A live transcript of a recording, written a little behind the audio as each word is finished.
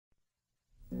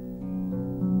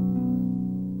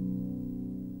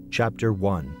Chapter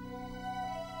 1.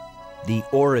 The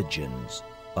Origins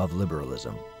of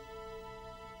Liberalism.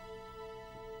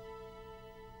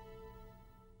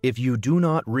 If you do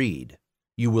not read,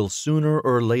 you will sooner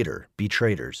or later be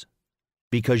traitors,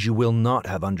 because you will not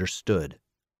have understood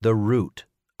the root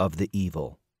of the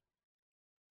evil.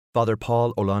 Father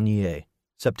Paul Olanier,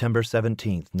 September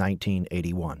 17,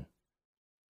 1981.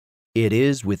 It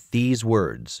is with these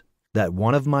words that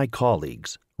one of my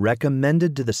colleagues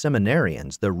recommended to the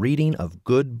seminarians the reading of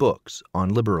good books on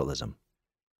liberalism.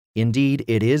 Indeed,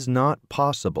 it is not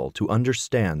possible to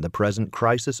understand the present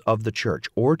crisis of the Church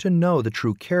or to know the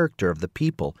true character of the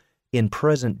people in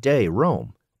present-day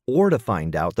Rome, or to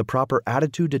find out the proper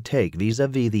attitude to take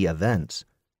vis-à-vis the events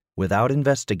without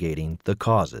investigating the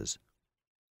causes.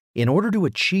 In order to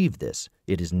achieve this,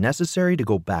 it is necessary to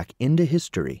go back into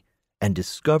history and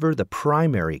discover the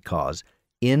primary cause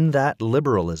in that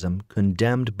liberalism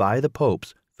condemned by the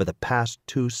popes for the past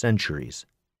 2 centuries.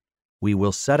 We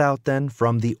will set out then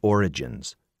from the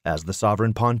origins, as the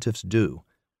sovereign pontiffs do,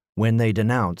 when they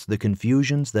denounce the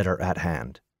confusions that are at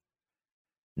hand.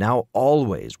 Now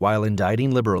always, while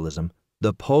indicting liberalism,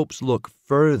 the popes look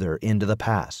further into the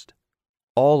past.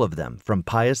 All of them, from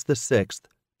Pius VI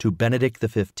to Benedict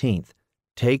XV,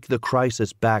 take the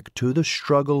crisis back to the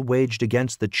struggle waged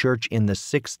against the Church in the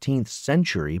 16th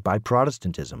century by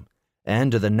Protestantism,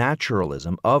 and to the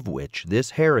naturalism of which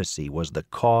this heresy was the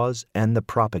cause and the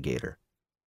propagator.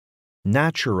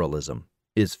 Naturalism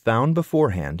is found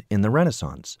beforehand in the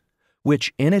Renaissance,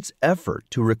 which in its effort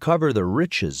to recover the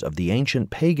riches of the ancient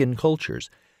pagan cultures,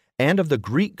 and of the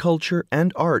Greek culture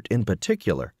and art in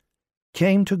particular,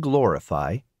 came to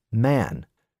glorify man,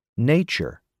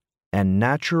 nature, and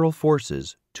natural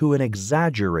forces to an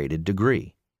exaggerated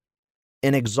degree.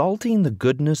 In exalting the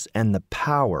goodness and the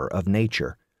power of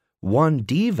nature, one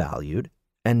devalued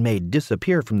and made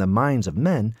disappear from the minds of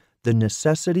men the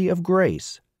necessity of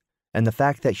grace, and the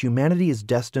fact that humanity is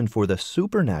destined for the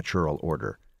supernatural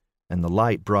order and the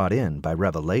light brought in by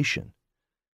revelation.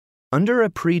 Under a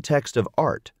pretext of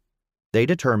art, they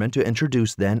determined to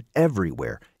introduce then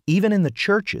everywhere, even in the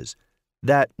churches,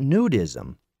 that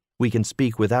nudism, we can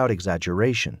speak without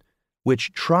exaggeration,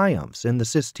 which triumphs in the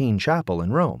Sistine Chapel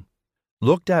in Rome.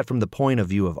 Looked at from the point of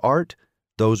view of art,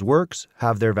 those works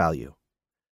have their value.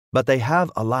 But they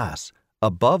have, alas,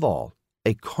 above all,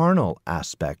 a carnal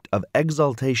aspect of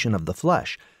exaltation of the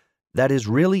flesh that is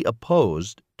really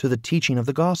opposed to the teaching of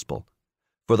the gospel.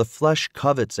 For the flesh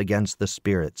covets against the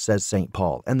spirit, says St.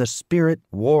 Paul, and the spirit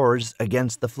wars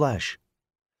against the flesh.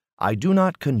 I do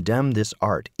not condemn this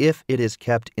art if it is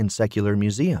kept in secular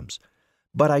museums,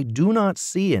 but I do not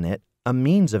see in it a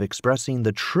means of expressing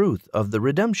the truth of the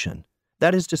redemption,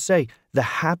 that is to say, the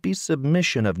happy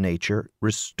submission of nature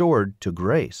restored to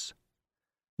grace.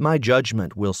 My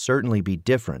judgment will certainly be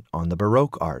different on the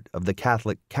Baroque art of the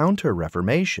Catholic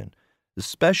Counter-Reformation,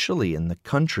 especially in the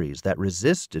countries that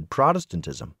resisted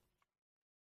Protestantism.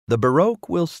 The Baroque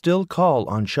will still call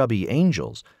on chubby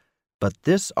angels, but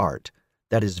this art,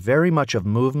 that is very much of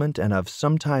movement and of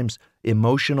sometimes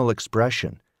emotional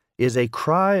expression, is a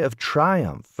cry of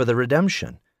triumph for the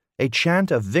redemption, a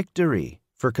chant of victory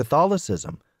for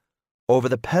Catholicism over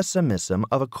the pessimism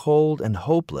of a cold and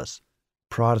hopeless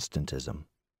Protestantism.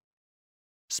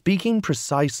 Speaking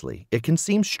precisely, it can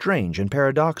seem strange and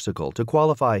paradoxical to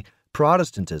qualify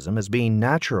Protestantism as being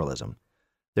naturalism.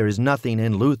 There is nothing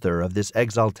in Luther of this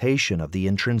exaltation of the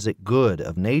intrinsic good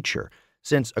of nature,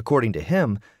 since, according to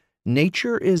him,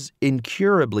 nature is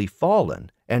incurably fallen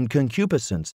and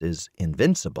concupiscence is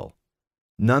invincible.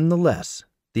 Nonetheless,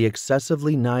 the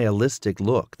excessively nihilistic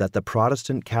look that the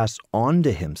Protestant casts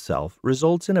onto himself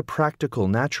results in a practical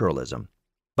naturalism,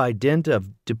 by dint of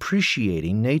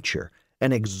depreciating nature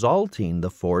and exalting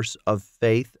the force of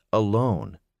faith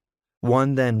alone.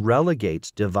 One then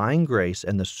relegates divine grace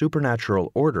and the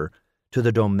supernatural order to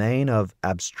the domain of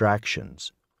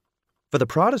abstractions. For the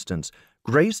Protestants,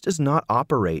 grace does not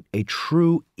operate a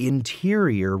true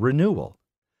interior renewal.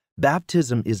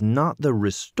 Baptism is not the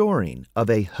restoring of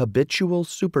a habitual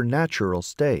supernatural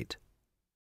state.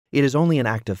 It is only an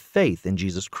act of faith in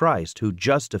Jesus Christ who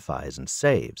justifies and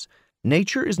saves.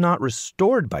 Nature is not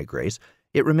restored by grace,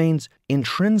 it remains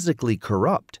intrinsically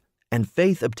corrupt, and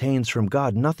faith obtains from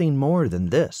God nothing more than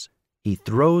this: He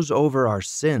throws over our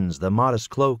sins the modest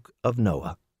cloak of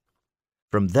Noah.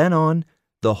 From then on,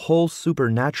 the whole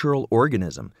supernatural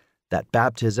organism, that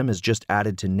baptism is just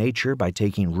added to nature by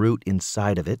taking root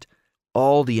inside of it,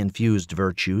 all the infused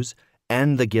virtues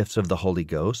and the gifts of the Holy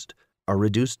Ghost are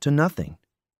reduced to nothing.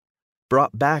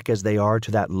 Brought back as they are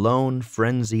to that lone,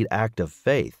 frenzied act of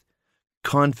faith,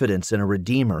 confidence in a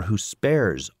Redeemer who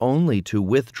spares only to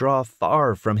withdraw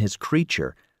far from his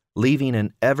creature, leaving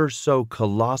an ever so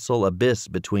colossal abyss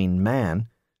between man,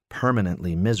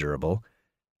 permanently miserable,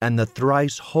 and the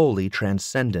thrice holy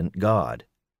transcendent God.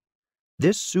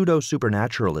 This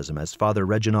pseudo-supernaturalism, as Father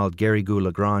Reginald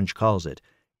Garrigou-Lagrange calls it,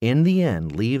 in the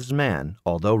end leaves man,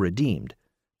 although redeemed,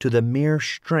 to the mere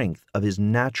strength of his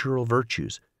natural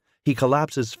virtues. He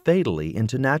collapses fatally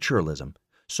into naturalism.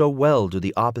 So well do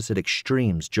the opposite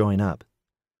extremes join up.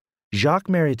 Jacques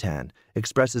Maritain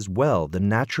expresses well the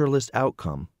naturalist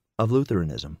outcome of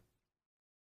Lutheranism.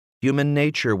 Human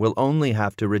nature will only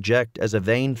have to reject as a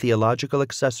vain theological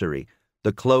accessory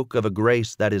the cloak of a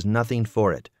grace that is nothing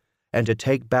for it, and to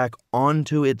take back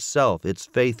onto itself its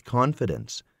faith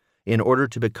confidence, in order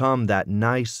to become that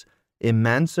nice,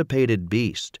 emancipated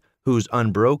beast whose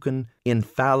unbroken,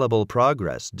 infallible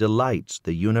progress delights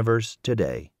the universe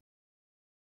today.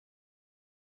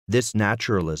 This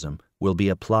naturalism will be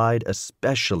applied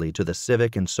especially to the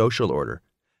civic and social order,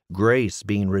 grace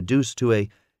being reduced to a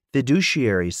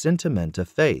fiduciary sentiment of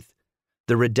faith.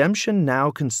 The redemption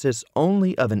now consists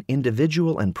only of an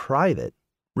individual and private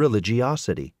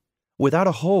religiosity, without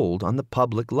a hold on the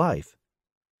public life.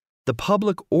 The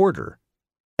public order,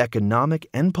 economic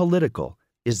and political,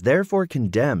 is therefore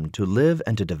condemned to live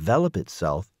and to develop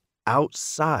itself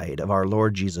outside of our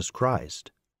Lord Jesus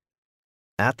Christ.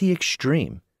 At the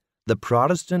extreme, the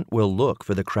Protestant will look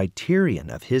for the criterion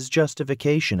of his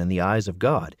justification in the eyes of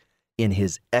God in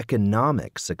his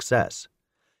economic success.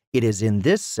 It is in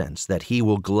this sense that he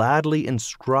will gladly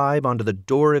inscribe onto the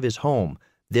door of his home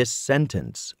this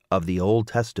sentence of the Old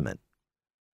Testament: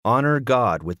 "Honor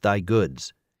God with thy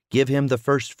goods, give him the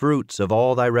first fruits of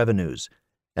all thy revenues,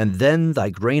 and then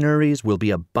thy granaries will be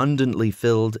abundantly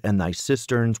filled, and thy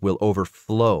cisterns will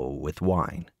overflow with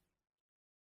wine."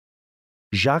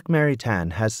 Jacques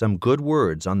Maritain has some good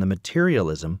words on the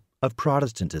materialism of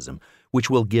Protestantism, which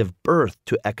will give birth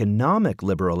to economic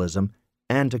liberalism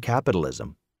and to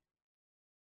capitalism.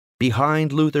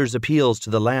 Behind Luther's appeals to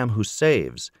the Lamb who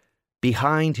saves,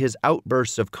 behind his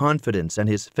outbursts of confidence and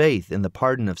his faith in the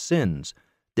pardon of sins,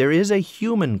 there is a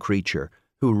human creature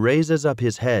who raises up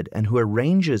his head and who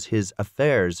arranges his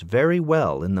affairs very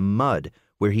well in the mud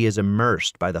where he is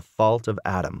immersed by the fault of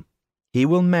Adam. He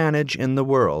will manage in the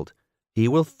world. He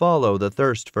will follow the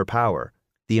thirst for power,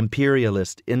 the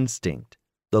imperialist instinct,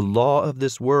 the law of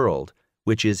this world,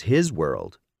 which is his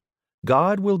world.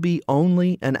 God will be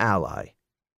only an ally,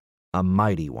 a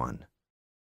mighty one.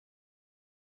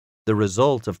 The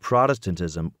result of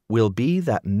Protestantism will be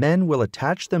that men will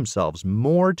attach themselves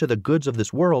more to the goods of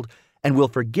this world and will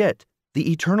forget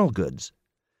the eternal goods.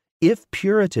 If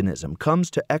Puritanism comes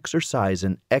to exercise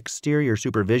an exterior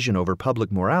supervision over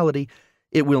public morality,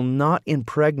 it will not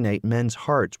impregnate men's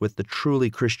hearts with the truly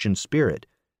Christian spirit,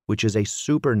 which is a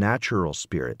supernatural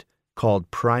spirit called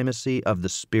primacy of the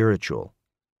spiritual.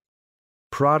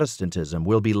 Protestantism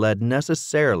will be led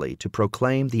necessarily to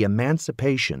proclaim the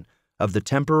emancipation of the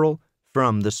temporal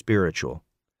from the spiritual.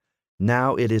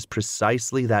 Now it is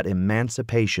precisely that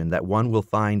emancipation that one will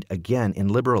find again in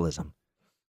liberalism.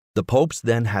 The popes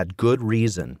then had good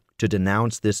reason to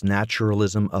denounce this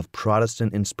naturalism of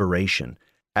Protestant inspiration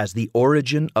as the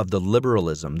origin of the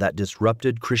liberalism that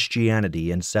disrupted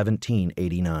Christianity in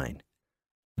 1789.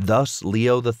 Thus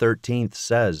Leo XIII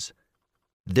says,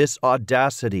 "This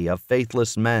audacity of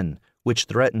faithless men, which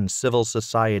threatens civil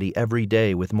society every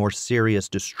day with more serious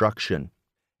destruction,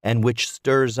 and which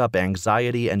stirs up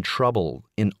anxiety and trouble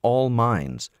in all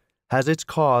minds, has its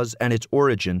cause and its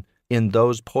origin in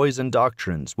those poisoned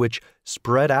doctrines which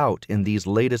spread out in these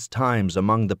latest times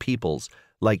among the peoples,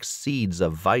 like seeds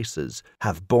of vices,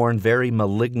 have borne very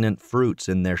malignant fruits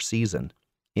in their season.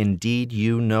 Indeed,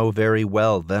 you know very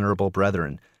well, venerable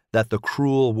brethren, that the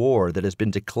cruel war that has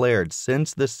been declared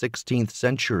since the 16th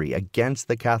century against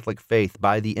the Catholic faith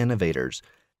by the innovators,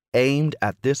 aimed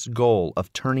at this goal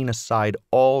of turning aside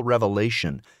all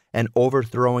revelation and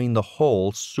overthrowing the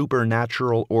whole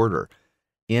supernatural order,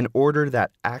 in order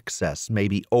that access may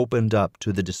be opened up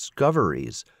to the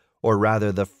discoveries, or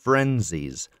rather the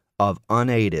frenzies, of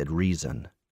unaided reason."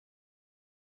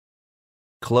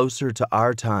 Closer to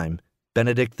our time,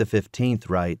 Benedict XV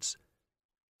writes,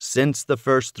 "Since the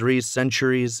first 3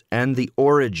 centuries and the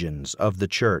origins of the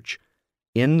Church,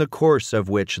 in the course of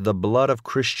which the blood of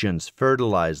Christians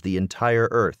fertilized the entire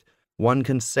earth, one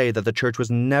can say that the Church was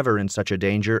never in such a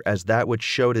danger as that which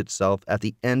showed itself at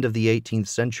the end of the 18th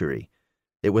century.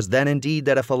 It was then indeed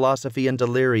that a philosophy in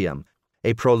delirium,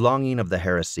 a prolonging of the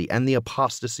heresy and the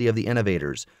apostasy of the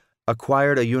innovators,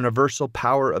 acquired a universal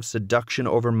power of seduction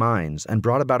over minds and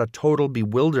brought about a total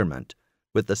bewilderment,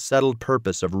 with the settled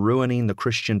purpose of ruining the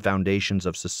Christian foundations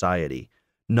of society,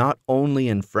 not only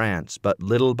in France, but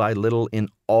little by little in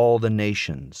all the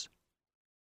nations.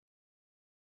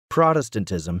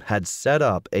 Protestantism had set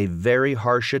up a very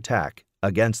harsh attack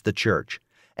against the Church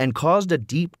and caused a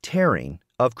deep tearing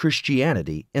of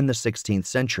Christianity in the 16th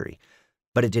century,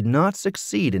 but it did not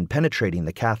succeed in penetrating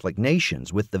the Catholic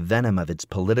nations with the venom of its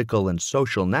political and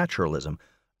social naturalism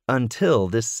until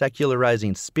this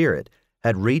secularizing spirit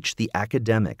had reached the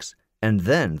academics and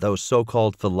then those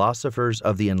so-called philosophers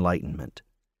of the Enlightenment.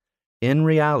 In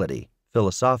reality,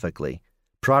 philosophically,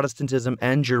 Protestantism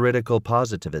and juridical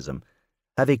positivism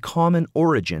have a common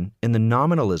origin in the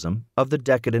nominalism of the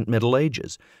decadent Middle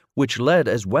Ages, which led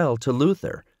as well to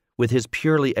Luther, with his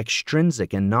purely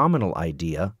extrinsic and nominal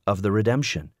idea of the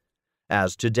redemption,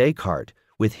 as to Descartes,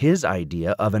 with his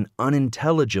idea of an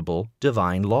unintelligible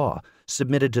divine law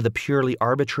submitted to the purely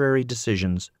arbitrary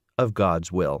decisions of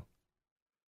God's will.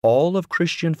 All of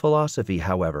Christian philosophy,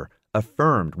 however,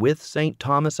 affirmed with St.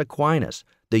 Thomas Aquinas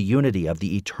the unity of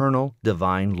the eternal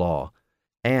divine law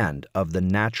and of the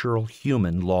natural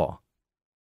human law.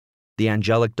 The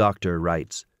angelic doctor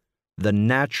writes, "The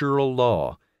natural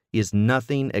law is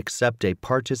nothing except a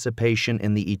participation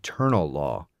in the eternal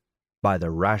law by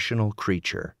the rational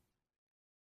creature."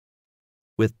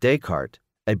 With Descartes,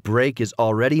 a break is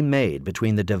already made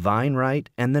between the divine right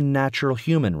and the natural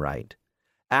human right.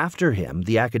 After him,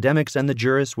 the academics and the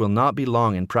jurists will not be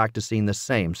long in practicing the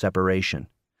same separation.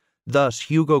 Thus,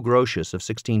 Hugo Grotius of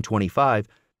 1625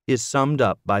 is summed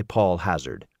up by Paul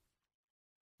Hazard.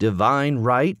 "Divine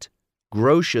right?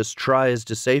 Grotius tries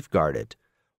to safeguard it.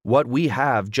 What we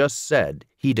have just said,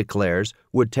 he declares,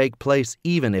 would take place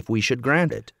even if we should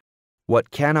grant it.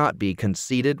 What cannot be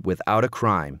conceded without a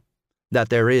crime, that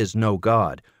there is no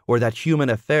God, or that human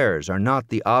affairs are not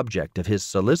the object of his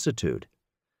solicitude.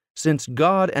 Since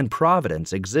God and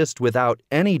providence exist without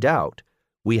any doubt,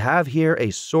 we have here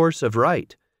a source of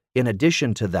right, in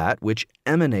addition to that which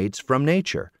emanates from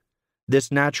nature.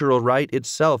 This natural right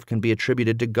itself can be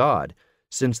attributed to God,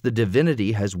 since the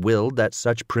divinity has willed that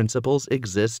such principles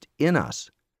exist in us.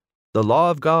 The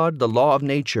law of God, the law of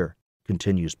nature,"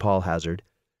 continues Paul Hazard,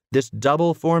 "this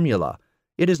double formula,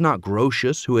 it is not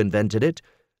Grotius who invented it.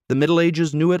 The Middle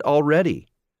Ages knew it already.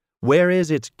 Where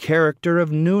is its character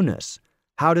of newness?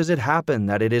 How does it happen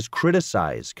that it is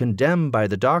criticized, condemned by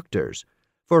the doctors?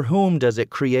 For whom does it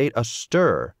create a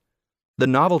stir? The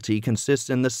novelty consists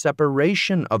in the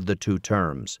separation of the two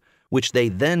terms, which they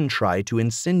then try to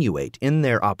insinuate in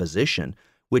their opposition,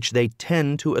 which they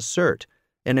tend to assert,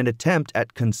 in an attempt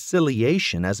at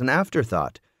conciliation as an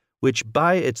afterthought, which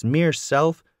by its mere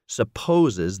self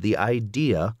supposes the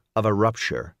idea of a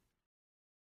rupture."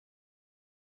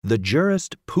 The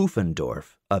jurist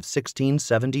Pufendorf of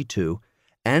 1672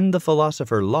 and the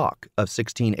philosopher Locke of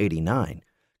 1689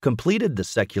 completed the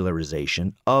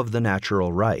secularization of the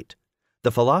natural right.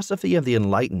 The philosophy of the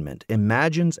Enlightenment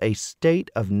imagines a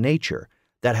state of nature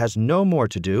that has no more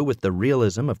to do with the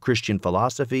realism of Christian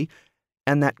philosophy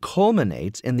and that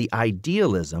culminates in the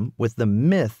idealism with the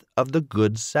myth of the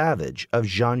good savage of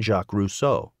Jean-Jacques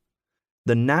Rousseau.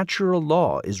 The natural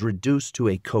law is reduced to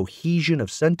a cohesion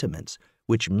of sentiments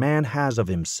which man has of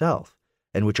himself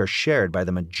and which are shared by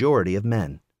the majority of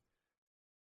men.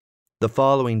 The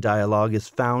following dialogue is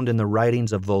found in the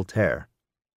writings of Voltaire.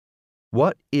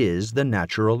 What is the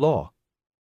natural law?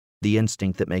 The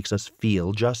instinct that makes us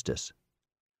feel justice.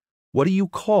 What do you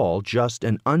call just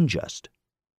and unjust?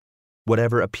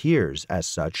 Whatever appears as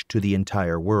such to the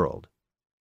entire world.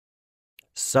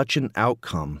 Such an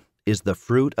outcome is the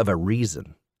fruit of a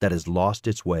reason that has lost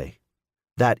its way,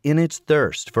 that in its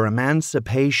thirst for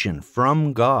emancipation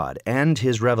from God and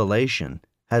his revelation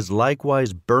has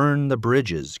likewise burned the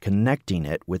bridges connecting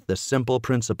it with the simple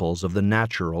principles of the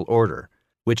natural order,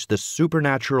 which the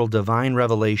supernatural divine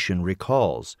revelation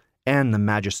recalls and the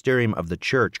magisterium of the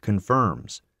Church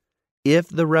confirms. If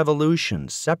the Revolution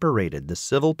separated the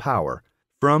civil power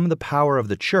from the power of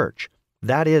the Church,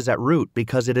 that is at root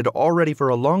because it had already for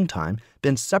a long time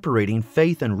been separating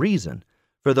faith and reason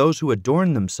for those who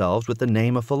adorn themselves with the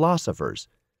name of philosophers.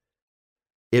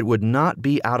 It would not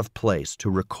be out of place to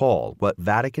recall what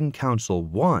Vatican Council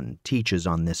I teaches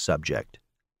on this subject.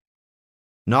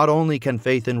 Not only can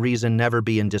faith and reason never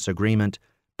be in disagreement,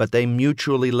 but they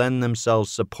mutually lend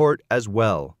themselves support as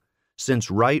well, since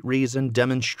right reason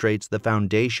demonstrates the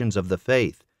foundations of the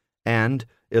faith, and,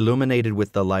 illuminated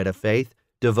with the light of faith,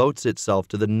 devotes itself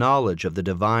to the knowledge of the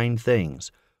divine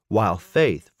things, while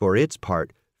faith, for its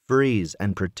part, frees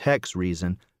and protects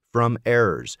reason from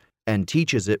errors and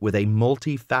teaches it with a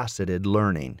multifaceted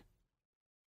learning.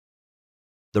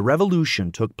 The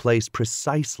revolution took place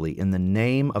precisely in the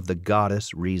name of the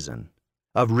goddess reason,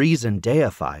 of reason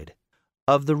deified,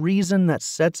 of the reason that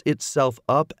sets itself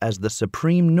up as the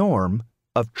supreme norm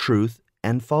of truth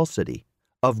and falsity,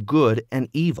 of good and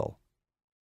evil.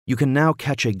 You can now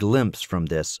catch a glimpse from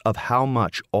this of how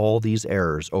much all these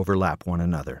errors overlap one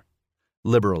another.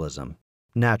 Liberalism,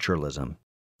 naturalism,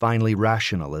 finally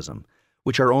rationalism,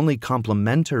 which are only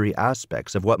complementary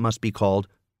aspects of what must be called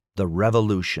the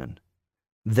revolution.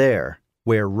 There,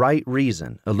 where right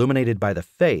reason, illuminated by the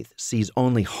faith, sees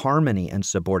only harmony and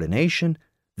subordination,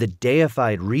 the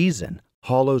deified reason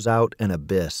hollows out an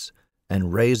abyss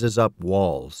and raises up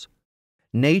walls.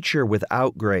 Nature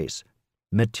without grace,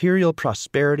 material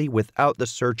prosperity without the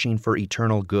searching for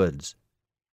eternal goods,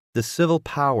 the civil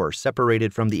power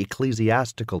separated from the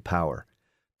ecclesiastical power,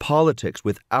 politics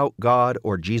without God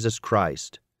or Jesus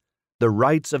Christ, the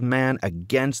rights of man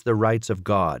against the rights of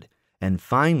God, and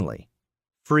finally,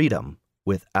 freedom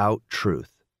without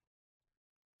truth.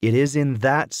 It is in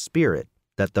that spirit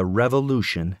that the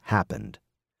revolution happened.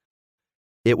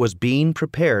 It was being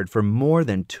prepared for more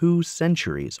than 2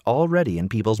 centuries already in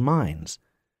people's minds,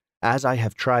 as I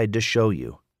have tried to show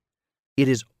you. It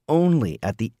is only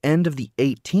at the end of the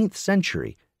 18th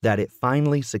century that it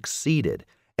finally succeeded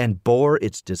and bore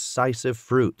its decisive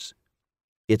fruits,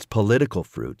 its political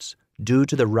fruits, due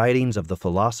to the writings of the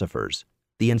philosophers,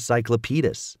 the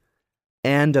encyclopedists,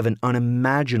 and of an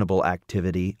unimaginable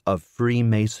activity of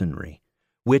Freemasonry,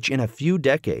 which in a few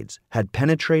decades had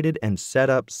penetrated and set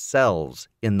up cells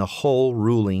in the whole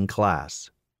ruling class.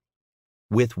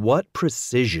 With what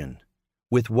precision,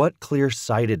 with what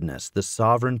clear-sightedness the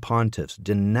sovereign pontiffs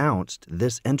denounced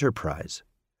this enterprise.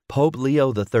 Pope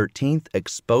Leo XIII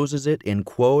exposes it in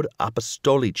Quod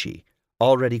Apostolici,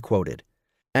 already quoted,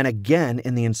 and again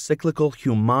in the encyclical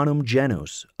Humanum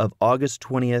Genus of August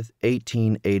 20th,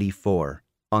 1884,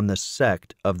 on the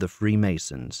sect of the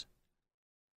Freemasons.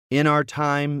 In our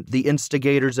time, the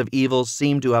instigators of evil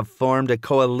seem to have formed a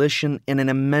coalition in an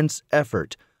immense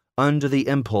effort under the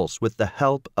impulse with the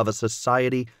help of a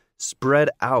society spread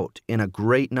out in a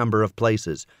great number of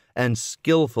places and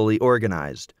skillfully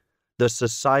organized, the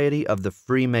Society of the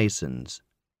Freemasons.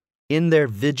 In their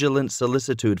vigilant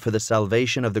solicitude for the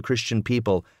salvation of the Christian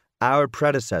people, our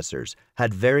predecessors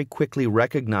had very quickly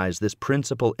recognized this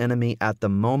principal enemy at the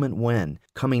moment when,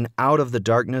 coming out of the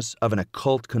darkness of an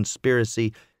occult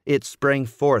conspiracy, it sprang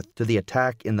forth to the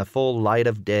attack in the full light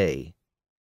of day.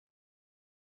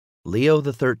 Leo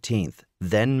XIII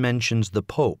then mentions the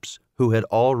popes who had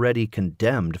already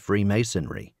condemned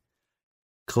Freemasonry.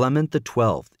 Clement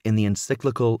XII, in the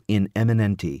encyclical In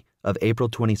Eminenti of April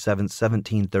 27,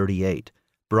 1738,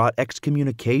 brought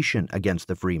excommunication against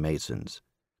the Freemasons.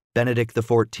 Benedict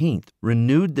XIV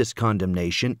renewed this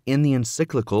condemnation in the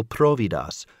encyclical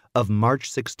Providas of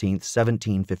March 16,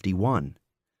 1751.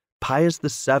 Pius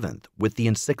VII, with the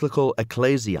encyclical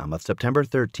Ecclesiam of September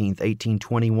 13,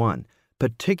 1821,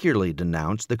 particularly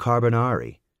denounced the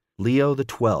Carbonari. Leo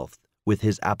XII, with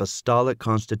his apostolic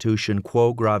constitution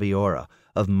Quo Graviora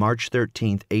of March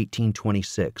 13,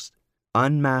 1826,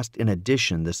 unmasked in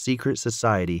addition the secret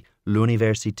society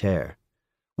L'Universitaire,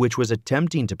 which was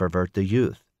attempting to pervert the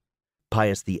youth.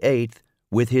 Pius VIII,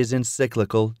 with his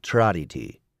encyclical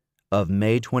Traditi of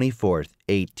May 24,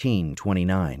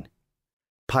 1829.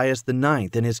 Pius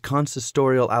IX, in his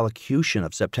consistorial allocution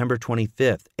of September 25,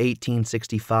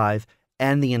 1865,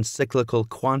 and the encyclical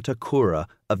Quanta Cura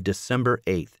of December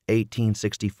 8,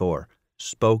 1864,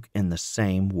 spoke in the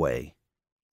same way.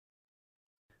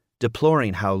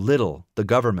 Deploring how little the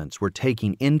governments were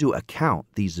taking into account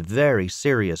these very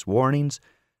serious warnings,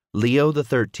 Leo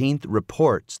XIII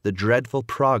reports the dreadful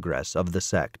progress of the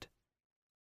sect.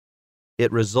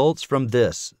 It results from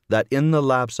this that in the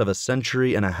lapse of a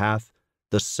century and a half,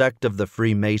 the sect of the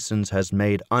Freemasons has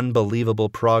made unbelievable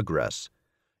progress.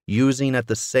 Using at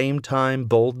the same time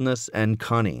boldness and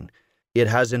cunning, it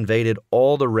has invaded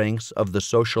all the ranks of the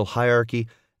social hierarchy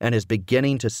and is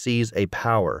beginning to seize a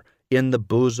power in the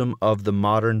bosom of the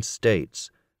modern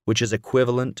states, which is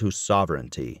equivalent to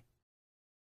sovereignty.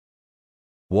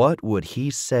 What would he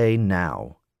say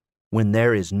now, when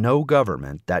there is no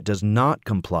government that does not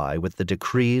comply with the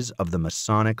decrees of the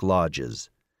Masonic lodges?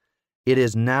 It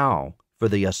is now for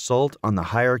the assault on the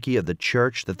hierarchy of the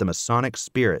Church that the Masonic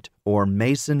spirit, or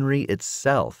Masonry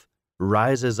itself,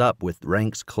 rises up with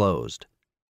ranks closed.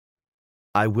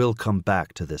 I will come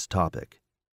back to this topic.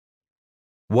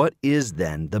 What is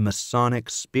then the Masonic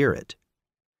spirit?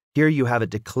 Here you have it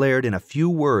declared in a few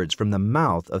words from the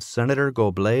mouth of Senator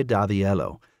Goblet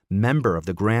d'Aviello, member of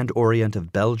the Grand Orient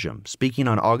of Belgium, speaking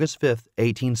on August 5,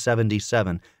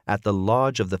 1877, at the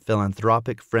Lodge of the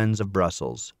Philanthropic Friends of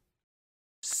Brussels.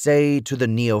 Say to the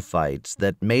neophytes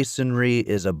that Masonry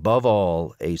is above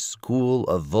all a school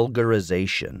of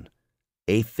vulgarization,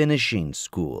 a finishing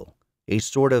school, a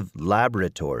sort of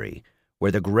laboratory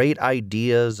where the great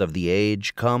ideas of the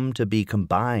age come to be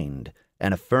combined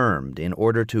and affirmed in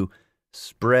order to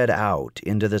spread out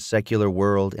into the secular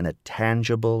world in a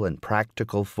tangible and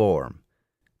practical form.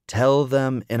 Tell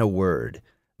them in a word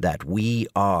that we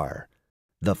are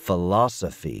the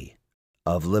philosophy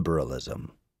of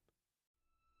liberalism.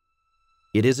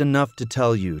 It is enough to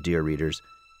tell you, dear readers,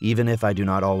 even if I do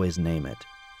not always name it.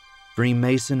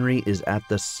 Freemasonry is at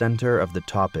the center of the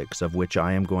topics of which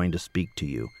I am going to speak to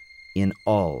you in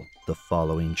all the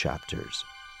following chapters.